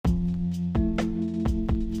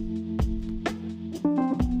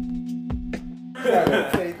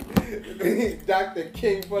Dr.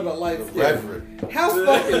 King for the light skin. How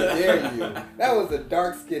fucking dare you? That was a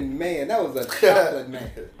dark skinned man. That was a chocolate man.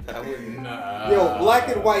 Yo, black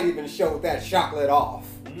and white even showed that chocolate off.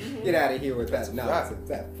 Get out of here with that nonsense,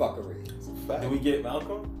 that fuckery. Did we get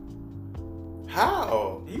Malcolm?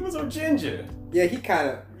 How? He was a ginger. Yeah, he kind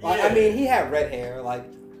of. I mean, he had red hair. Like,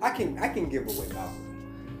 I can give away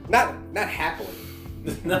Malcolm. Not happily.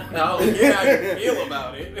 No, yeah, how you feel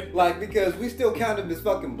about it. Like, because we still count him as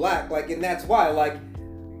fucking black. Like, and that's why, like,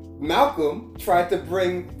 Malcolm tried to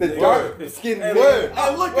bring the dark-skinned man.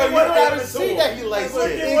 Oh, look at what happened to him. That he likes Look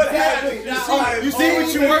it. at what happened. You see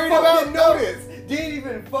what you worried about? Notice. Didn't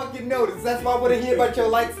even fucking notice. That's why I want to hear about your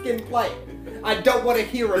light-skinned plight. I don't want to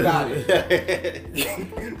hear about it.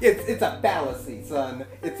 It's a fallacy, son.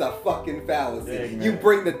 It's a fucking fallacy. Dang, you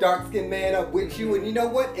bring the dark-skinned man up with you, and you know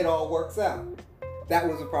what? It all works out. That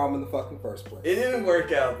was the problem in the fucking first place. It didn't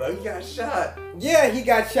work out though. He got shot. Yeah, he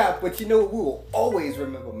got shot, but you know what? We will always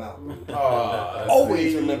remember Malcolm.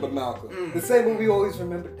 Always remember Malcolm. The same way we always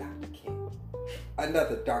remember Dr. King.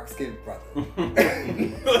 Another dark-skinned brother.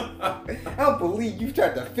 I don't believe you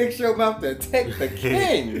tried to fix your mouth to take the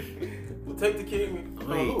king. We'll take the king.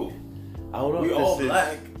 Who? I don't know We if all this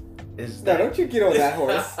black. is No, don't you get on that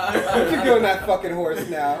horse. Don't you get on that fucking horse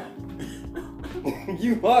now.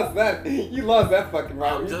 You lost that fucking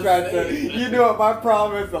round. You tried to. You know what my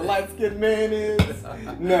problem as a light-skinned man is?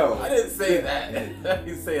 No. I didn't say that. I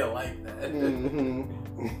didn't say it like that.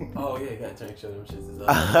 Mm-hmm. Oh yeah, you gotta make sure them shits is up.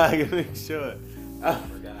 I gotta make sure. I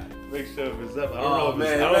forgot. Make sure if it's up. I don't Oh know if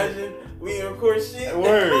man, it's imagine we in record shit.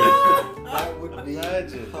 Word. That would be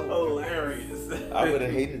Imagine. Hilarious. I would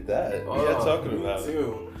have hated that. What are you talking about? Me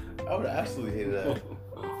too. I would have absolutely hated that.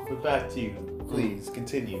 But back to you. Please,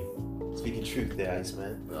 continue. Speaking truth there,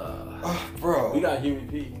 Iceman. bro. We got Huey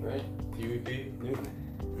P, right? Huey P.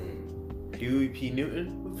 Newton. Huey P.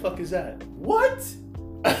 Newton? What the fuck is that? What?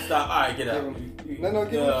 Stop. Alright, get out. No.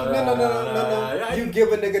 You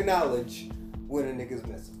give a nigga knowledge when a nigga's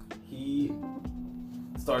missing. He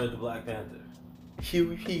started the Black Panther.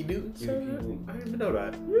 Huey P. Newton? Huey P. Newton. I didn't even know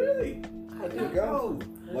that. Really? There you go.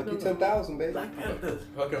 Lucky 10,000, baby. Black Panther.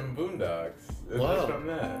 Fucking Boondocks. It's Wow. just from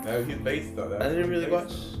that. That he's based on that. I didn't really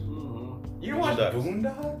watch. You didn't watch Boondocks.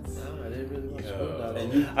 Boondocks? No, I didn't really watch Yo. Boondocks.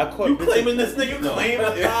 And you, I caught you bits claiming this nigga claiming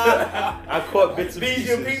I caught bits and these pieces.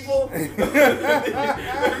 your people?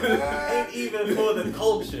 Ain't even for the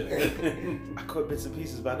culture. I caught bits and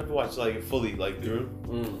pieces, but I never watched like it fully, like through.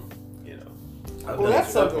 You know. Well,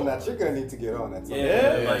 that's something that you're gonna need to get on. That's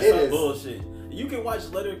Yeah, like it some is. bullshit. You can watch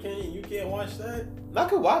Letterkenny and you can't watch that? I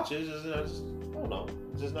could watch it, I just don't know.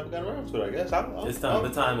 Just never got around to it, I guess. It's time. The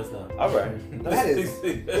time is now. All right. That is,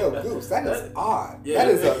 yo, Goose. That is odd. Yeah.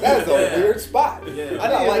 That is a weird spot. Yeah. I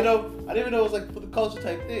didn't even know it was like for the culture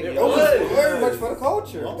type thing. It It was was. very much for the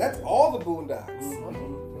culture. That's all the Boondocks. All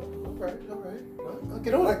right. I'll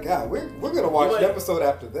get on. Oh my God, we're gonna watch an episode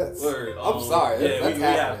after this. Word. I'm sorry. Yeah, That's we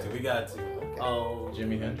have happening. to. We got to.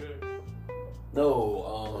 Jimi Hendrix?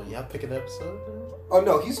 No. Y'all pick an episode? Oh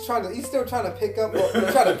no, he's still trying to pick up.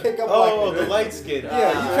 Oh, like the light skin. Yeah,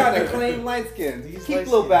 you trying to claim light skins. These Keep light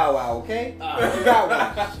Lil skins. Bow Wow, okay? You got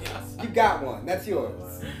one. You got one. That's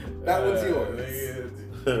yours. That one's yours.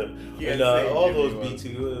 And all those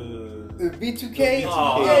B2. The B2K.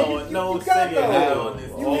 Oh, yeah, no you got singing now those. on this.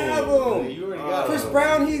 You have them. You already got Chris them.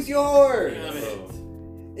 Brown, he's yours. Damn it.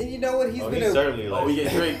 And you know what? He's been He's certainly like. Oh, we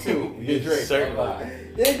get Drake too. We get Drake. Certainly.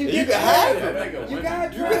 Yeah, you You get can have Drake. it. You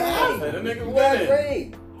got You can have Drake. it. That nigga You got winning.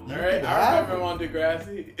 Drake. Alright, I remember him on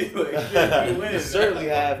Degrassi. Like, he You wins. certainly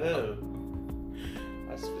have him.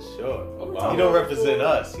 That's for sure. Obama. You don't represent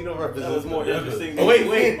us. You don't That represent was more the interesting. Oh,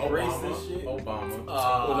 wait. Racist shit. Obama.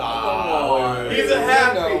 Nah. He's a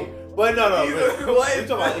happy. But no. He's But, a what? we're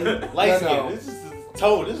talking about light skin. No. This is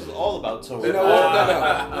tone. This is all about tone. You know what?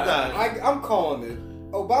 No. Nah. I'm calling it.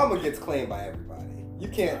 Obama gets claimed by everybody. You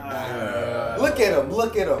can't. Uh, Look at him.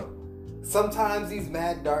 Look at him. Sometimes he's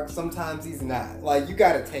mad dark. Sometimes he's not. Like you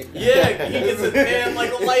gotta take that. Yeah, he gets a tan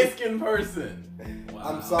like a light skinned person.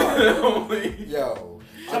 I'm sorry. Yo.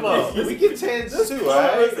 Come on. We get tans too,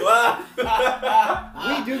 alright?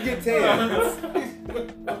 We do get tans.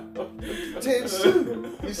 Tans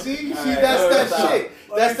too. You see, that's that shit.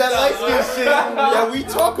 That's that light skin shit that we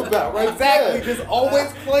talk about, right? Exactly. there. Just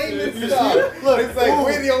always claiming You stuff. see? Look, It's like ooh,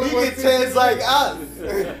 we're the only we ones get who tans like us.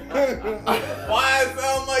 Why it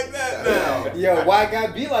sound like that now? Yo, why it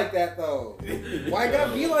gotta be like that though? Why it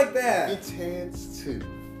gotta be like that? Get tans too.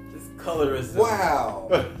 This colorism. Wow.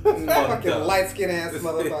 Fucked Fucking up. light skin ass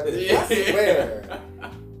motherfucker. I Yeah. swear.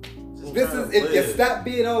 This is if you stop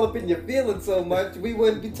being all up in your feelings so much, we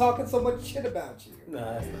wouldn't be talking so much shit about you.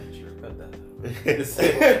 Nah, that's not true. Cut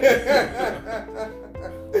that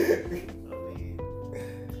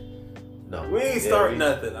No, out. We ain't start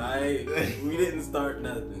nothing, alright? We didn't start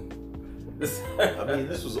nothing. I mean,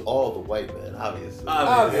 this was all the white man, obviously.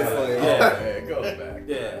 Obviously. Yeah, it goes back.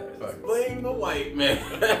 Yeah. Fuck. Blame the white man.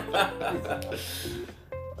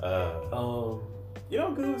 You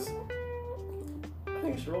know, Goose, I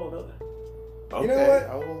think you should roll another. Okay, You know what,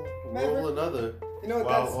 I will Maverick? roll another You know what?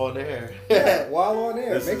 while That's on air. yeah, while on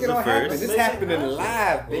air, This make is it the all happen. first. This Make it happening happen.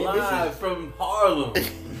 live, baby. Live from Harlem.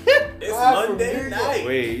 It's Live from Monday New York. night.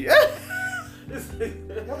 Wait, Yo, it's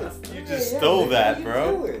you 3 just a.m., stole nigga. that, What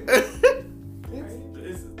bro. you doing?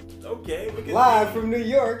 It's okay. We can Live be- from New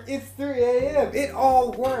York, it's 3 a.m. It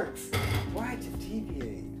all works. Why'd you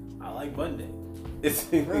deviate? I like Monday. It's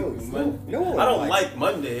Gross. No one I don't likes- like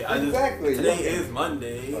Monday. Exactly. Today is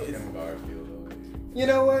Monday. Fucking Garfield, though. You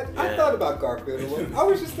know what? I Yeah. thought about Garfield a little. I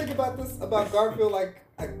was just thinking about this about Garfield like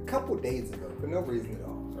a couple days ago for no reason at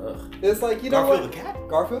all. Ugh. It's like, you know Garfield what? the cat?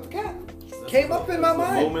 Garfield the cat. Came up in my That's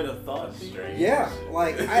a mind. moment of thought. Strange. Yeah,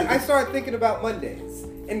 like I started thinking about Mondays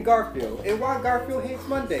and Garfield and why Garfield hates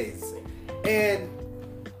Mondays. And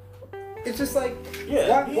it's just like,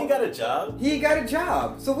 Yeah, he ain't got a job. he ain't got a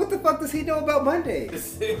job. So what the fuck does he know about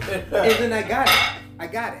Mondays? And then I got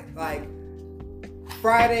it. Like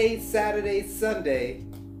Friday, Saturday, Sunday,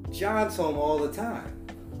 John's home all the time.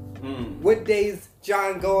 What days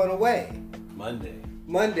John going away? Monday.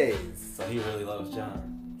 Mondays. So he really loves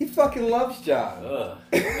John. He fucking loves John. Ugh.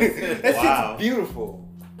 That Wow. shit's beautiful.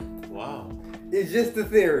 Wow. It's just a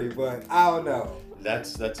theory, but I don't know.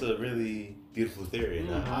 That's a really beautiful theory,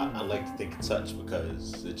 and I like to think it's such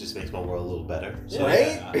because it just makes my world a little better. So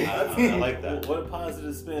Right? I like that. What a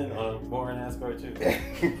positive spin on boring ass cartoon.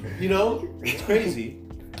 You know, it's crazy.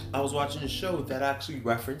 I was watching a show that actually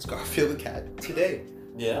referenced Garfield the cat today.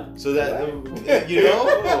 Yeah. So that, you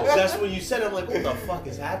know, that's when you said, I'm like, what the fuck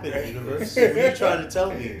is happening, universe? What are you trying to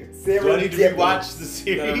tell me? Do I need to rewatch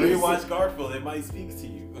the You gotta series? rewatch Garfield. It might speak to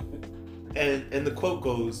you. And the quote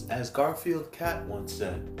goes, as Garfield Cat once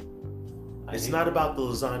said, it's not about the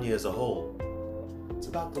lasagna as a whole. It's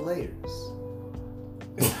about the layers.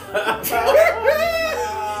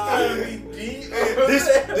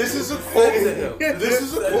 This is a quote. This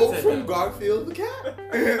is a quote from Garfield the cat.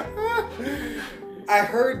 I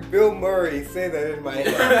heard Bill Murray say that in my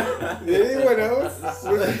head. Did anyone else?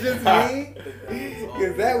 Was it just me?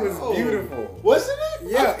 Because that was beautiful. Wasn't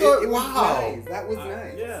it? Yeah, I thought, it was wow. nice. That was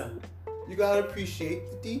nice. Yeah. You gotta appreciate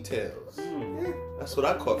the details. Yeah. That's what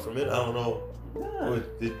I caught from it. I don't know.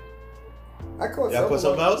 What, did, I caught y'all caught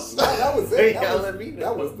something else? No, that was Hey, it. y'all let me know.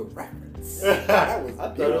 That was the reference. That was I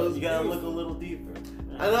thought it beautiful. was You gotta look a little deeper.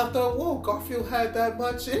 And I thought, whoa, Garfield had that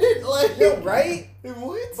much in it. Like, Yo, right?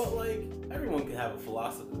 What? But like, everyone can have a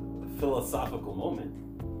philosophical moment.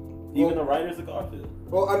 Even the writers of Garfield.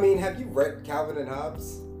 Well, I mean, have you read Calvin and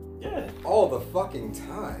Hobbes? Yeah. All the fucking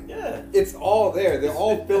time. Yeah. It's all there. They're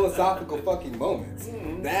all philosophical fucking moments.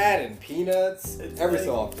 Mhm. That and Peanuts, It's every like,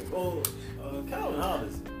 so often. Well, Calvin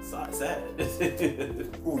Hobbes is sad.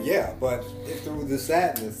 Oh yeah, but through the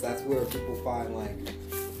sadness, that's where people find like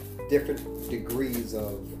different degrees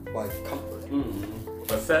of like comfort.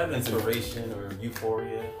 But sadness is, Inspiration or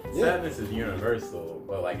euphoria. sadness is universal,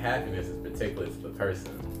 but like happiness is particular to the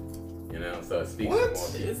person. You know, so it speaks What? to more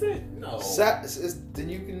people. Is it? No. Then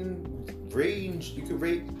you can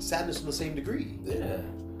rate sadness on the same degree. Yeah.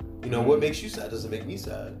 You know, what makes you sad doesn't make me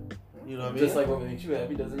sad. You know what I mean? Just like what makes you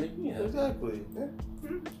happy doesn't make me happy. Exactly.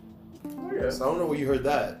 Okay. So I don't know where you heard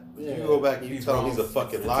that. Yeah. You go back and you These tell him wrong he's a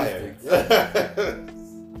fucking liar.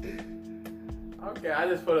 Okay, I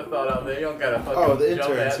just put a thought out there. You don't gotta fucking Oh, the jump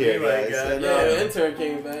intern's at me here, like, guys. God, Yeah, the intern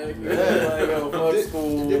came back. Like, yo, fuck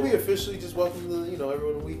school. Did we officially just welcome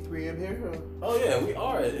everyone to week 3 in here? Or? Oh yeah, we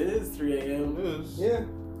are. It is 3 a.m. Yeah,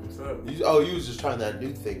 What's up? You was just trying that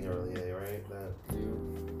new thing earlier, right?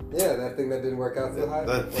 yeah, that thing that didn't work out so high.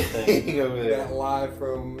 That thing over there. That live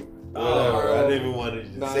from Whatever. I didn't even want to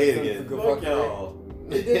just say it again. Nonsensical Fuck y'all.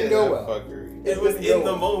 It didn't go that well. fuckery. It was didn't in go the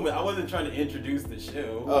well. moment. I wasn't trying to introduce the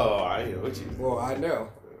show. Oh, I know what you. Well, I know.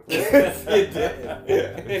 It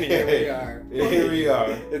did. And here we are. Here we are.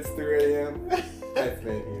 It's 3 a.m. I've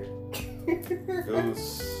been here.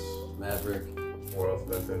 Goose. Maverick. World's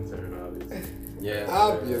best intern, obviously. Yeah.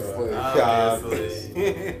 Obviously. Obviously.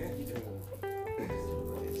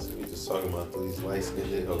 So we just talking about these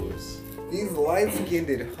light-skinned hoes. These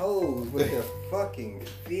light-skinned hoes with their fucking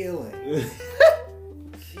feelings.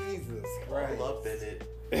 Jesus Christ. All up in it.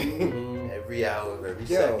 Mhm. Every hour, every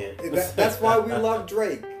Yo, second. that's why we love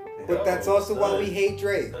Drake. But that's also why we hate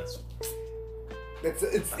Drake. That's It's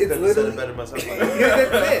said literally it better myself.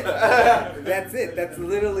 That's it. That's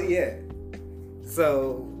literally it.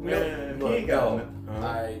 So Man, Look, he got it.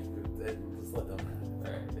 Just let them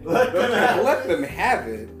have it. let them have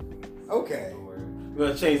it. Okay. We're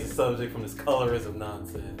gonna change the subject from this colorism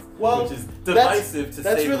nonsense, Well, which is divisive to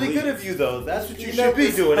That's say really the good least. of you, though. That's what you You should know,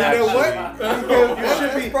 be doing. you know what? Actually. You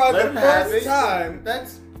should be. Probably Let the him have first it. time.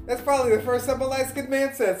 That's probably the first time a light-skinned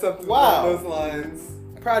man said something along those lines.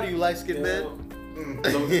 Proud of you, light-skinned man. You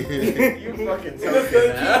fucking Come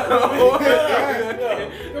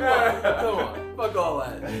on, fuck all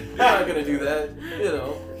that. You're not gonna do that,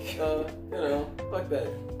 fuck that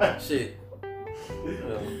shit.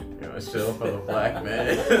 Chill for the black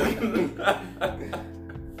man.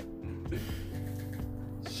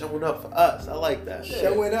 Showing up for us. I like that.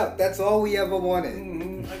 Showing up. That's all we ever wanted.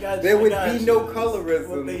 I got There you, would I got be you. no This is colorism.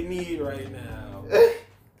 what they need right now.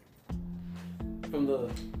 From the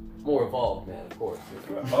more evolved man, of course.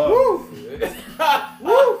 Woo!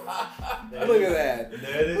 Woo! Look at that.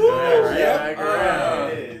 There it is. Woo! Right, Yep. right,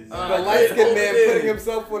 it is. The light-skinned man putting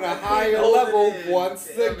himself on a higher level once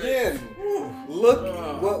again. Look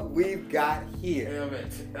what we've got here. Damn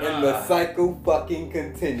it. And the cycle fucking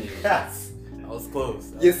continues. Yes. I was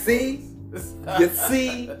close. You see? You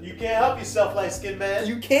see? You can't help yourself, light-skinned man.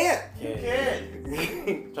 You can't. You can't.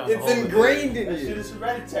 It's ingrained in That shit you. is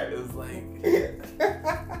hereditary. It was like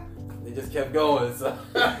they just kept going. So.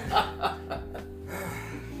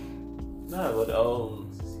 Nah, but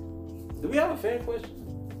do we have a fan question?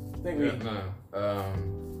 I think we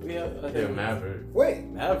we have. I think Maverick. Wait.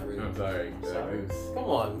 Maverick. I'm sorry. Sorry. Come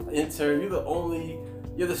on, intern.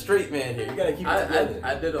 You're the straight man here. You gotta keep it together.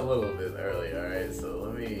 I did a little bit early, alright? So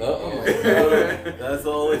let me. That's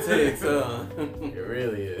all it takes, huh? It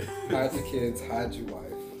really is. Hide your kids, hide your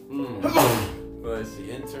wife. But the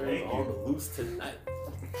intern on the loose tonight.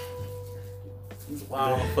 He's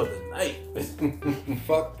wild for the night.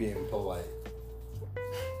 Fuck being polite.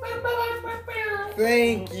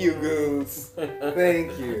 Thank you, Goose.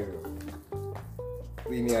 Thank you.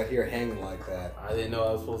 Leave me out here hanging like that. I didn't know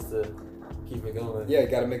I was supposed to keep it going. Yeah, you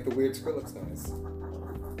gotta make the weird Skrillex noise.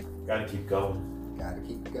 Gotta keep going. Gotta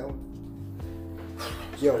keep it going.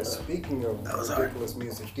 Yo, speaking of ridiculous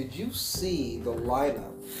music, did you see the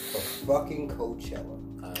lineup for fucking Coachella?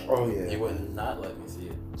 Oh, yeah. You would not let me see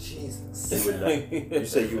it. Jesus. You would not. You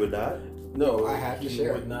said you would not? No, I had to you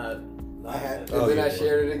share would it. not. I had, Oh, and then yeah, I yeah.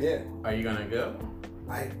 shared it again. Are you gonna go?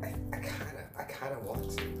 I kinda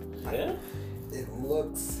want to. Yeah? It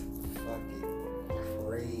looks fucking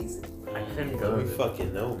crazy. I couldn't go. We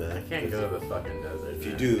fucking know, man. I can't go to the fucking desert. If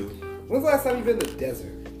you man. do, When's the last time you've been to the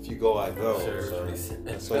desert? if you go, I go. Sure.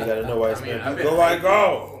 So you gotta know why it's I mean, gonna I've be. been Go, I hiking.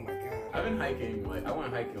 go. Oh my god. I've been hiking. I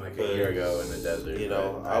went hiking like a year ago in the desert. You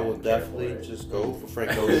know, but I will didn't care definitely for it. just go for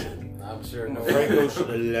Frank Ocean. I'm sure no. Frank Ocean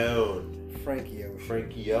alone. Frankie Ocean.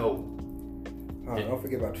 Frankie O. Oh, don't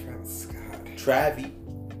forget about Travis Scott. Travi.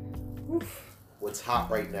 Oof. What's hot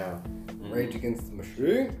right now? Rage Against the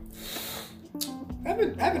Machine. I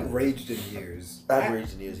haven't raged in years. I've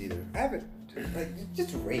raged in years either. I haven't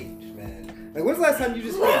just raged, man. Like when's the last time you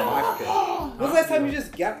just hit a mosh pit? When's the last time you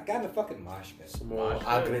just got in a fucking mosh pit? Some more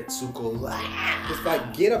Agretsuko. Just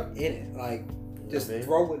like get up in it, like just man.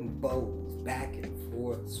 throwing bows back and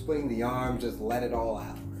forth, swing the arms, just let it all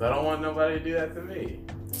out. So I don't want nobody to do that to me.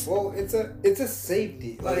 Well, it's a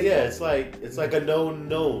safety. Like, yeah, it's like a known.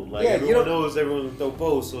 Like Yeah, you everyone don't- knows everyone will throw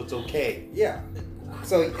bows, so it's okay. Yeah.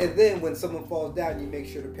 So and then when someone falls down, you make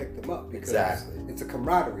sure to pick them up because Exactly. it's a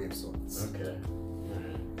camaraderie of sorts. Okay.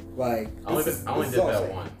 Like I only this did, is- I only this did is all that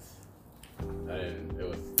safe. once.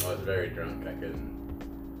 I was very drunk. I couldn't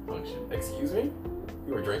function. Excuse me?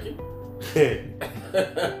 You were drinking?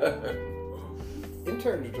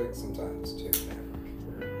 Interns drink sometimes too,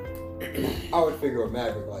 Maverick. I would figure a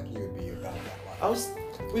Maverick like you would be about that life.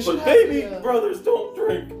 We should But have baby the, brothers don't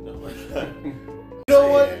drink. No, You know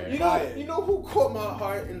what? Yeah. You know who caught my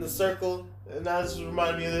heart in the circle? And now this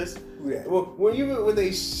reminded me of this. Yeah. When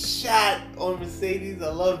they shot on Mercedes, I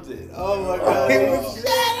loved it. Oh my god! It They was-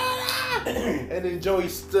 shot on her! And then Joey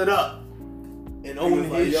stood up and owned was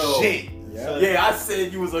like, his yo. shit. Yeah. son. yeah, I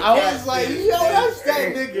said you was a I was like, catfish. yo, that's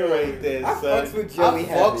that nigga right there, I son. fucks with Joey I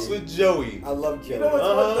fucks heavy. with Joey. I love Joey. You know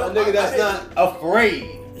what's A nigga that's not afraid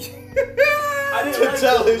I didn't to like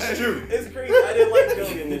tell Joey. his truth. It's crazy. I didn't like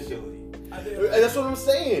Joey initially. And that's what I'm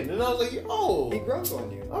saying. And I was like, He yo, grows on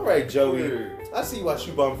you. all right, Joey. I see why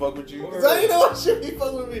Shoebomb fuck with you. Cause I didn't know why Shoe be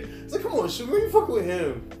fucking with me. It's like, come on, Shoe, you fucking with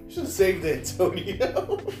him? You should have saved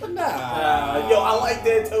Antonio. Nah. Yo, I like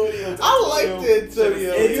Antonio. I liked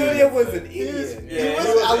Antonio. Antonio was an He was- idiot. he Yeah, was-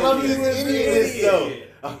 he was I an love his idiot. idiots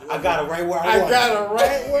though. I got it right where I want. I got it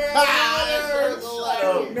right where I That's want.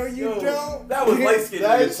 No, you don't. That was light skinned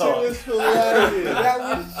nigga talk. That shit was hilarious. That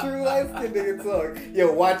was true light skinned nigga talk.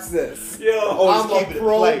 Yo, watch this. Yo, I'm a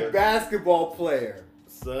pro basketball player.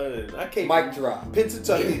 Son, I can't. Mic drop.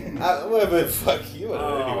 Pennsylvania. Whatever. Fuck you.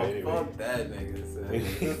 Anyway. Fuck that nigga.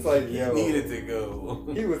 It's like, yo. He needed to go.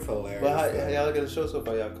 He was hilarious. But how y'all looking at the show so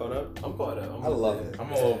far? Y'all caught up? I'm caught up. I love it. I'm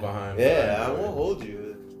a little behind. Yeah, I won't hold you.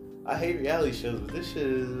 I hate reality shows, but this shit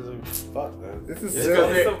is fuck, man. This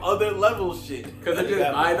is some other level shit. Because they're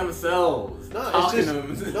just by themselves.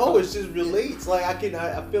 It just relates. Like I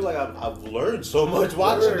feel like I've learned so much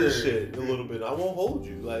watching this shit a little bit. I won't hold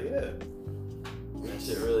you. Like that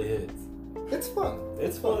shit really hits. It's fun.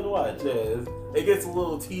 It's fun to watch. Yeah, it gets a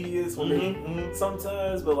little tedious when they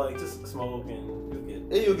sometimes, but like just smoke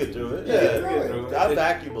and you'll get through it. Yeah, I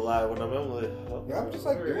vacuum a lot when I'm like, I'm just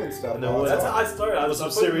like doing stuff. And then that's how I started. I was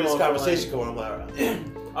some serious conversation going. I'm like,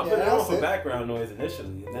 I put it on for background noise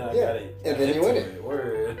initially, and then I got it. And then you in it.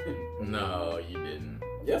 Word. No, you didn't.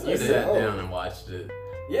 Yes, you sat down and watched it.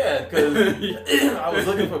 Yeah, because I was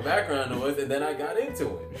looking for background noise, and then I got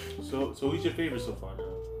into it. So who's your favorite so far now?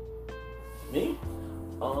 Me?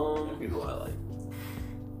 Who I like.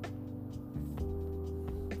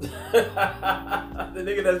 The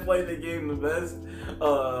nigga that's playing the game the best,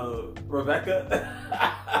 Rebecca.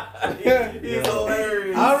 He's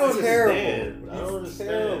hilarious. I don't understand.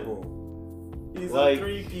 Terrible. He's like, a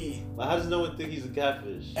 3P. How does no one think he's a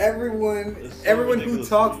catfish? Everyone who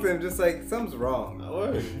talks to him just like something's wrong.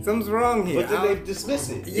 Something's wrong here. But then they dismiss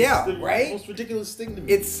it. Yeah, it's the right? most ridiculous thing to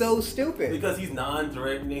me. It's so stupid. Because he's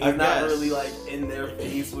non-threatening. He's not really like in their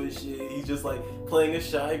face with shit. He's just like playing a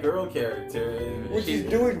shy girl character. Which he's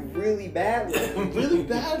doing really badly. Really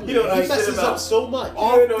badly. He messes up so much. You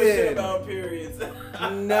don't know shit about periods.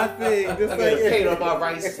 Nothing. Just like paint on my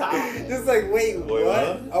right side. Just like wait.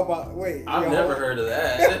 I've never heard of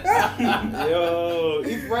that. Yo,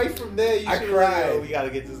 right from there, you should cried. We gotta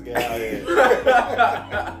get this guy out here.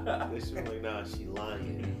 They should be like, nah, she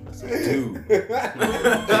lying. I said, dude. But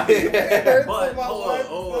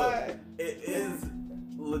hold on. It is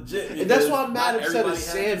legit. And that's why I'm mad upset at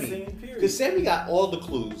Sammy. Because Sammy got all the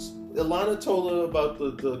clues. Ilana told her about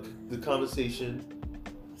the conversation.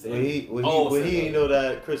 When he didn't know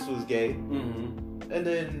that Chris was gay. Mm-hmm. And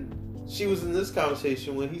then she was in this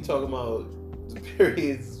conversation when he talking about the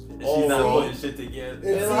periods. She's not putting shit together.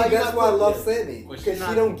 And that's why I love Sammy. Because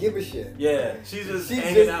she don't give a shit. Yeah, she's just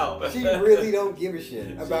hanging out. She really don't give a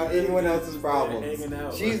shit about anyone else's problems. Hanging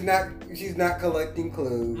out. She's not collecting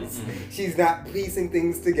clues. Mm-hmm. She's not piecing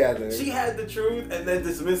things together. She had the truth and then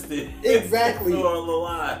dismissed it. Exactly.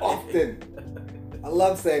 Often. I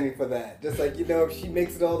love Sammy for that. Just like, if she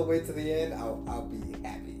makes it all the way to the end, I'll be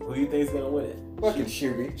happy. Who do you think's gonna win it? Fucking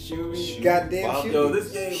Shuby. Shuby. Goddamn Shuby. Yo,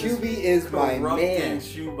 this game Shuby is my man.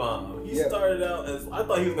 Shoe bomb. He started out as, I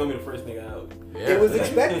thought he was gonna be the first nigga out. Yeah. It was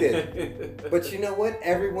expected. But you know what?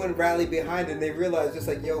 Everyone rallied behind him. They realized just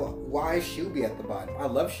like, yo, why is Shuby at the bottom? I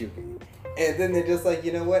love Shuby. And then they're just like,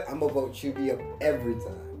 you know what? I'm gonna vote Shuby up every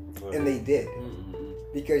time. Right. And they did.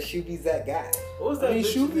 Because Shuby's that guy. What was that?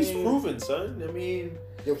 Shuby's proven, son. I mean,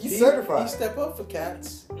 yo, he's certified. He step up for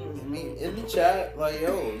cats. I mean, in the chat, like,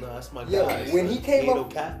 yo, nah, that's my guy. When he came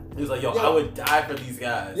up, he was like, yo, I would die for these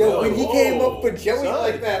guys. Yo, when he came up for Joey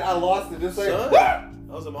like that, I lost it. Just like, what? That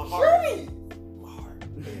was in my heart. Joey! My heart.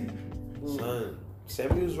 Son,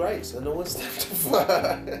 Sammy was right. So no one stepped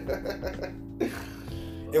up.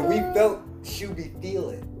 And we felt Shuby feel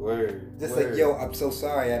it. Word. Just like, yo, I'm so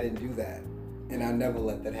sorry I didn't do that. And I'll never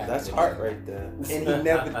let that happen. That's heart right there. And he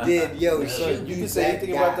never did. Yo, son, you can say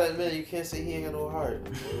anything about that man. You can't say he ain't got no heart.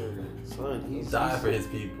 Son, he's died for his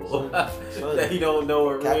people. Son, that he don't know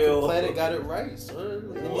are Captain real. Planet got it right,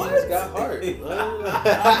 son. He's got heart.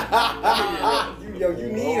 Yo,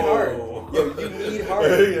 you need heart. Yo, you need heart.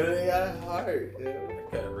 They got heart. Yeah.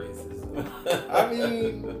 Kind of racist. I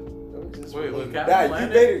mean. Wait, was Captain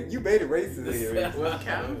Planet? You made it racist. Was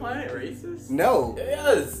Captain Planet racist? No.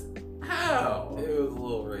 Yes. How? It was a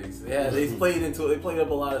little racist. Yeah, they played up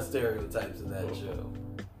a lot of stereotypes in that show.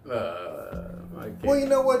 Well, you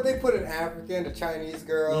know what? They put an African, a Chinese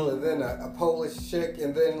girl, and then a Polish chick,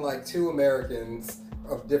 and then like 2 Americans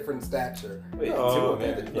of different stature. Wait, 2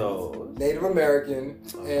 Americans? No. Native American,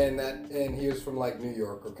 and he was from like New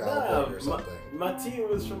York or California or something. My team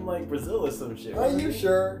was from like Brazil or some shit. Are you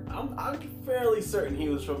sure? I'm fairly certain he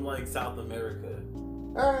was from like South America.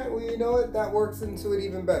 All right. Well, you know what? That works into it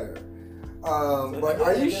even better. But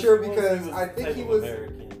are you sure? Because I think he was.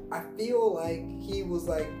 American. I feel like he was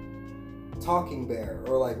like Talking Bear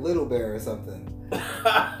or like Little Bear or something.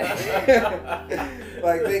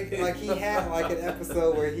 Like he had like an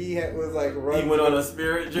episode where was like running. He went on a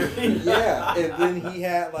spirit journey. Yeah, and then he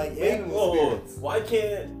had like animal spirits. Why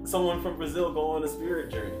can't someone from Brazil go on a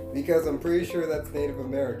spirit journey? Because I'm pretty sure that's Native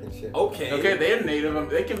American shit. Okay, they're Native.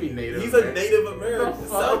 They can be Native. He's a Native American,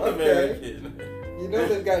 South American. You know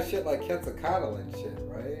they've got shit like Quetzalcoatl and shit,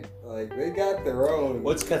 right? Like they got their own.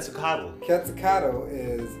 What's Quetzalcoatl? Quetzalcoatl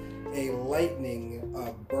is a lightning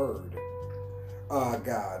bird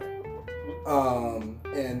god.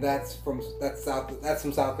 And that's from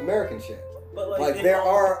South American shit. But like there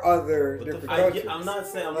are other different countries. I'm not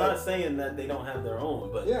saying that they don't have their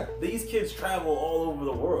own, but these kids travel all over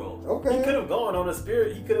the world. Okay. He could have gone on a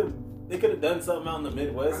spirit. They could have done something out in the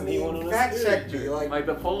Midwest, and he went on a fact spirit. Check me, like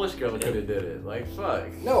the Polish girl could have did it. Like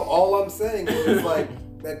fuck. No, all I'm saying is like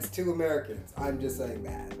that's 2 Americans. I'm just saying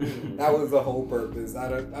that. That was the whole purpose.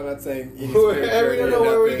 I'm not saying any we don't know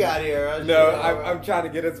where we got here. No, I'm trying to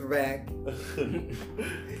get us back.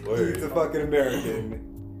 He's a fucking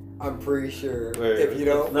American. I'm pretty sure. If you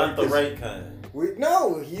don't, not the right kind.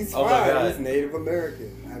 He's fine. He's Native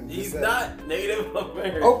American. He's not Native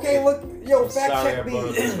American. Okay, look, fact check me.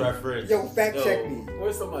 Fact check me.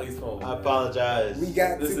 Where's somebody's phone? I apologize. We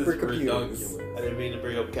got supercomputers. I didn't mean to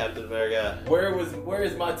bring up Captain America. Where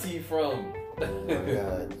is my tea from? Oh my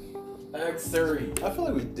god. Ask Surrey. I feel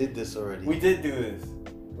like we did this already. We did do this.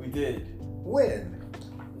 We did. When?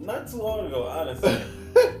 Not too long ago, honestly.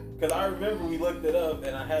 Because I remember we looked it up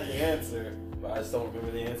and I had the answer, but I just don't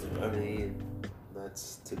remember the answer. I mean,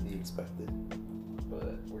 that's to be expected.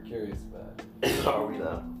 But we're curious about it. Are we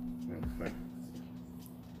now?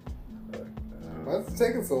 Why's it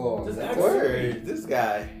taking so long? Word, this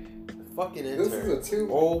guy. Fucking intern. This is a 2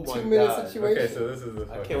 minute God. situation. Okay, so this is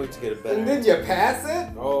I can't wait to get a better. And then you pass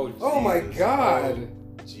it? Oh my god. Oh,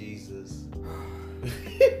 Jesus.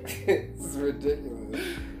 This is ridiculous.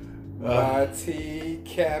 My tea,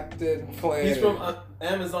 Captain Planet. He's from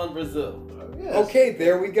Amazon, Brazil. Yes. Okay,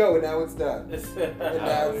 there we go. And now it's done. And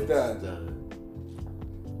now it's done.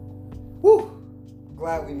 Woo!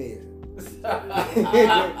 Glad we made it.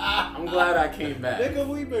 I'm glad I came back. Nigga,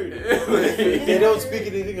 we made it. They don't speak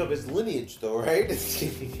anything of his lineage, though, right?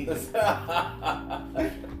 He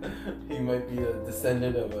might be a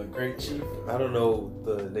descendant of a great chief. I don't know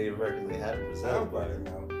the Native Americans they had in Brazil. Everybody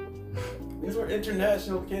know. These were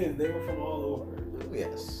international kids. They were from all over.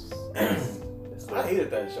 Yes. I hated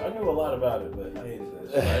that show. I knew a lot about it, but I hated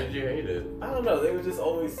that show. Why did you hate it? I don't know. They were just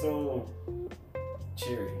always so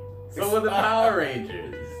cheery. So were the Power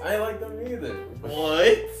Rangers. I didn't like them either.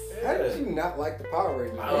 What? How did you not like the Power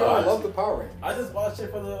Rangers? I love the Power Rangers. I just watched it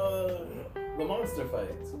for the monster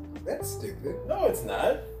fights. That's stupid. No, it's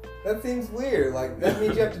not. That seems weird. Like that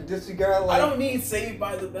means you have to disregard. Like I don't need Saved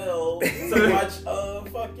by the Bell to watch a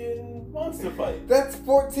fucking monster fight. That's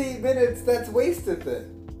 14 minutes. That's wasted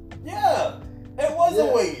then. Yeah. It was a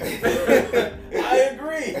waste. I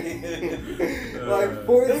agree. Like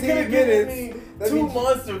 14 minutes. Me 2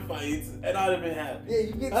 monster fights and I'd have been happy. Yeah,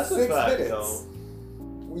 you get That's 6 minutes. Though.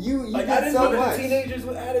 You like, get I didn't so know much. the teenagers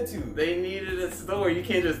with attitude. They needed a story. You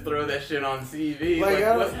can't just throw that shit on TV. Like,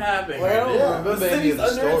 what's happening? Like, I don't remember the any city's of the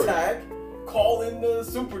under story. attack. Call in the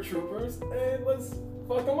super troopers and let's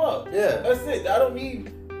fuck them up. Yeah. That's it. I don't need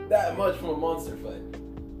that much from a monster fight.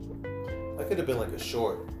 That could have been like a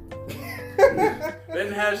short. They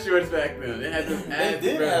didn't have shorts back then. They had them ads.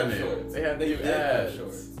 They did have shorts. They had They these did have ads.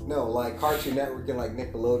 shorts. No, like Cartoon Network and like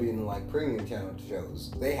Nickelodeon and like premium channel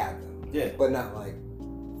shows, they have them. Yeah. But not like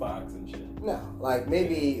Fox and shit. no, like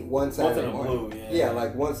maybe one Saturday in a morning. blue, yeah,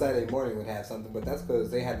 like one Saturday morning would have something, but that's because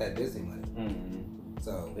they had that Disney money. Mm-hmm.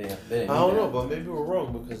 So they I don't know, but maybe we're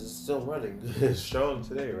wrong because it's still running strong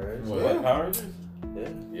today, right? What, Power Rangers?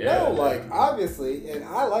 Yeah. no, like obviously, and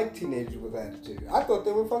I like teenagers with attitude. I thought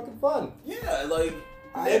they were fucking fun. Yeah, like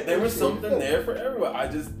there was appreciate something them. there for everyone. I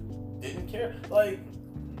just didn't care. Like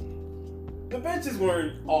the bitches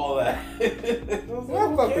weren't all that.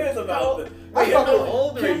 Who cares about the? Wait, how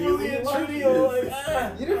old are you? Kimberly and Trudy are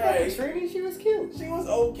like, You didn't fucking Trini? She was cute. She was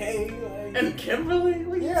okay. Like, And Kimberly?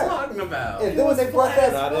 What are you talking about? And then when they brought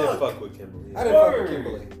that, No, I didn't fuck with Kimberly. I didn't fuck with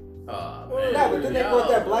Kimberly. Oh, man. No, but then they brought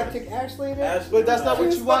that black chick Ashley in there. But that's not She what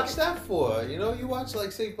was you watch that for. You know, you watch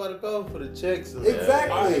like Saved by the Bell for the chicks.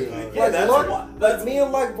 Exactly. Yeah, Like, that's look, why- like me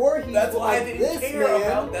and like Voorhees. That's why like I didn't this care man.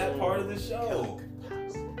 about that part of the show.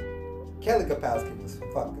 Kelly Kapowski was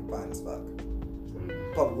fucking fine as fuck.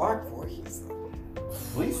 But Mark Voorhees,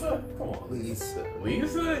 Lisa, come on. Lisa.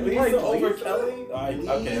 Lisa? You Lisa like over Lisa? Kelly?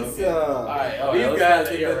 Okay. Lisa. Alright, These guys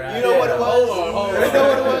are your You know what it was? Hold on. You know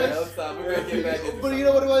what it was? Let's stop. We're gonna get back into But you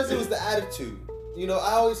know what it was? It was the attitude. You know,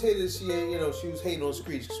 I always hated she was hating on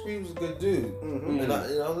Screech. Screech was a good dude. Mm-hmm. And I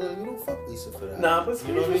was like, fuck Lisa for that. Nah, but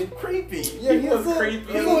Screech was creepy. Yeah, he was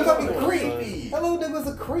creepy. He was fucking creepy. That little nigga was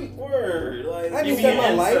a creep. Word. Like, I need that in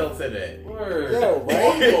my life. Today. Word. Yo,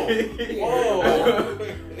 right? Whoa.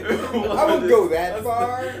 I wouldn't go that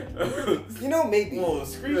far. You know, maybe. Well,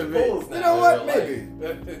 Screech pulls now. You know what? Maybe.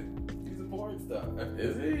 He's a porn star.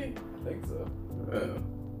 Is he? I think so.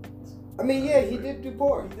 I mean, yeah, he did do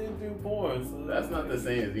porn. He did do porn. So that's not the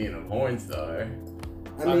same as being a porn star.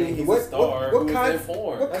 I mean, he's a star. What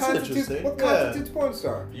constitutes porn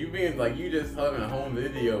star? You being like you just having a home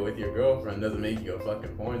video with your girlfriend doesn't make you a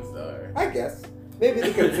fucking porn star. I guess. Maybe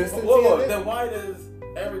the consistency of it. Then why does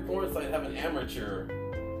every porn site have an amateur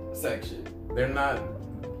section? They're not.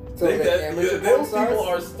 So those people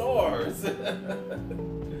are stars.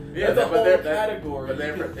 Yeah, that's a whole category.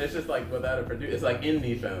 But it's just like without a producer. It's like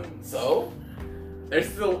indie films. So they're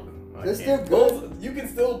still good. You can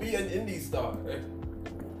still be an indie star.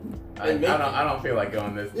 I don't feel like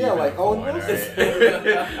going this deep. Yeah, like Owen Wilson.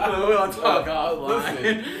 We'll talk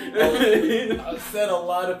offline. I've said a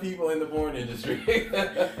lot of people in the porn industry.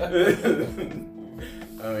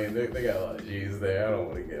 I mean, they got a lot of G's there. I don't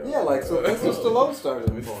want to get. Yeah, like Sylvester Stallone started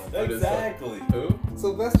in porn. Exactly. Who?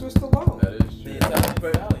 Sylvester Stallone. That is true.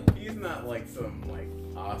 But he's not like some like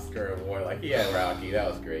Oscar award. Like he had Rocky, that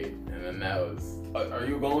was great, and then that was. Are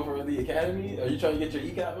you going for the Academy? Are you trying to get your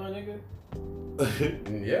ECOT, my nigga?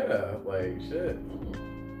 Yeah, like shit.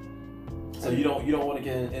 So you don't want to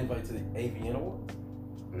get an invite to the AVN Awards?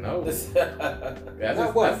 No. That's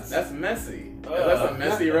messy. That's a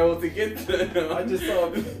messy road to get to. I just saw.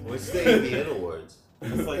 What's the AVN Awards?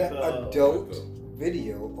 It's like the Adult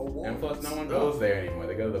Video Awards. And plus, no one goes there anymore.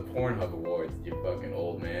 They go to the Pornhub Awards. You fucking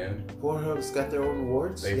old man. Pornhub's got their own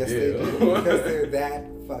awards. Yes, they do because they're that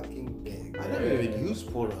fucking big. I never even used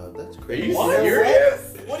Pornhub. That's crazy. Are you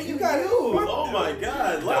serious? What do you got use? Oh my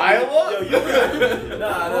god! Dial up. Yo, you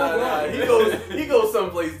nah. He goes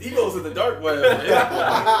someplace. He goes to the dark web.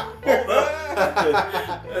 Hold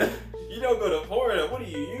up. You don't go to porn. What do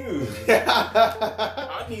you use?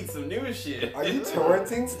 I need some new shit. Are you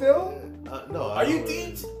torrenting still? No. Are you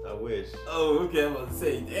teach? I wish. Oh, okay. I'm about to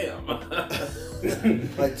say, damn.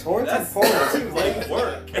 Like torrenting porn seems like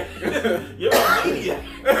work. You're a maniac.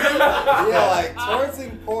 Yeah, like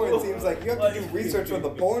torrenting porn seems like you have to do research on the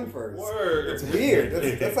porn first. Word. It's weird.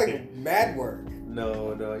 That's like mad work.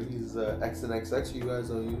 No, I use XNXX. You guys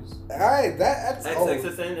don't use. All right, that's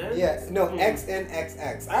XXXN. Yeah, no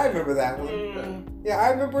XNXX. I remember that one. Yeah, I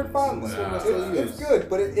remember it fondly. It's good,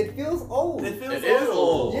 but it feels old. It is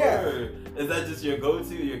old. Yeah. Is that just your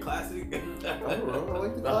go-to, your classic? I don't know. I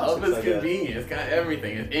like the hub is convenient. It's got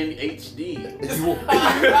everything. It's in HD.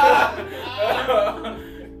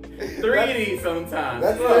 3D sometimes.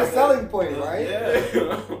 That's their selling point, right? Yeah.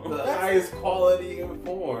 The highest quality of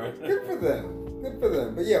porn. Good for them.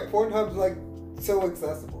 But yeah, Pornhub's like so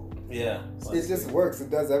accessible. Yeah. It just works. It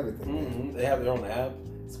does everything. Mm-hmm. They have their own app.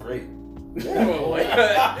 It's great. Yeah.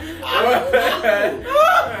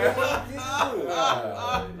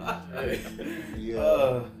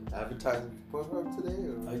 Advertising Pornhub today?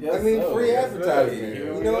 I guess I mean, so. free advertising. Right.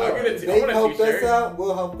 You know what? They helped us out.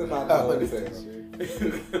 We'll help them out. I'd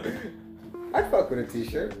fuck with a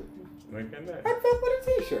t-shirt. I'd fuck with a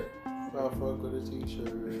t-shirt. I'll fuck with a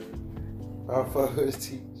t-shirt. I'll fuck with a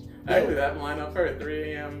t-shirt. Actually, that line up her at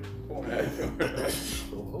 3 a.m. Oh.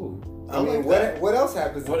 I mean, what else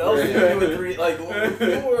happens? What else do you do at 3? Like, if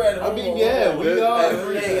you were at home. I mean, yeah, we are at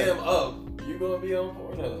 3 a.m. up. You gonna be on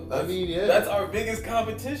Pornhub. I mean, yeah. That's our biggest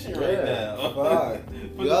competition right now. Fuck.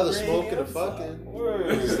 We are the smoking and fucking.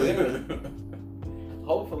 Word.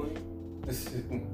 Hopefully.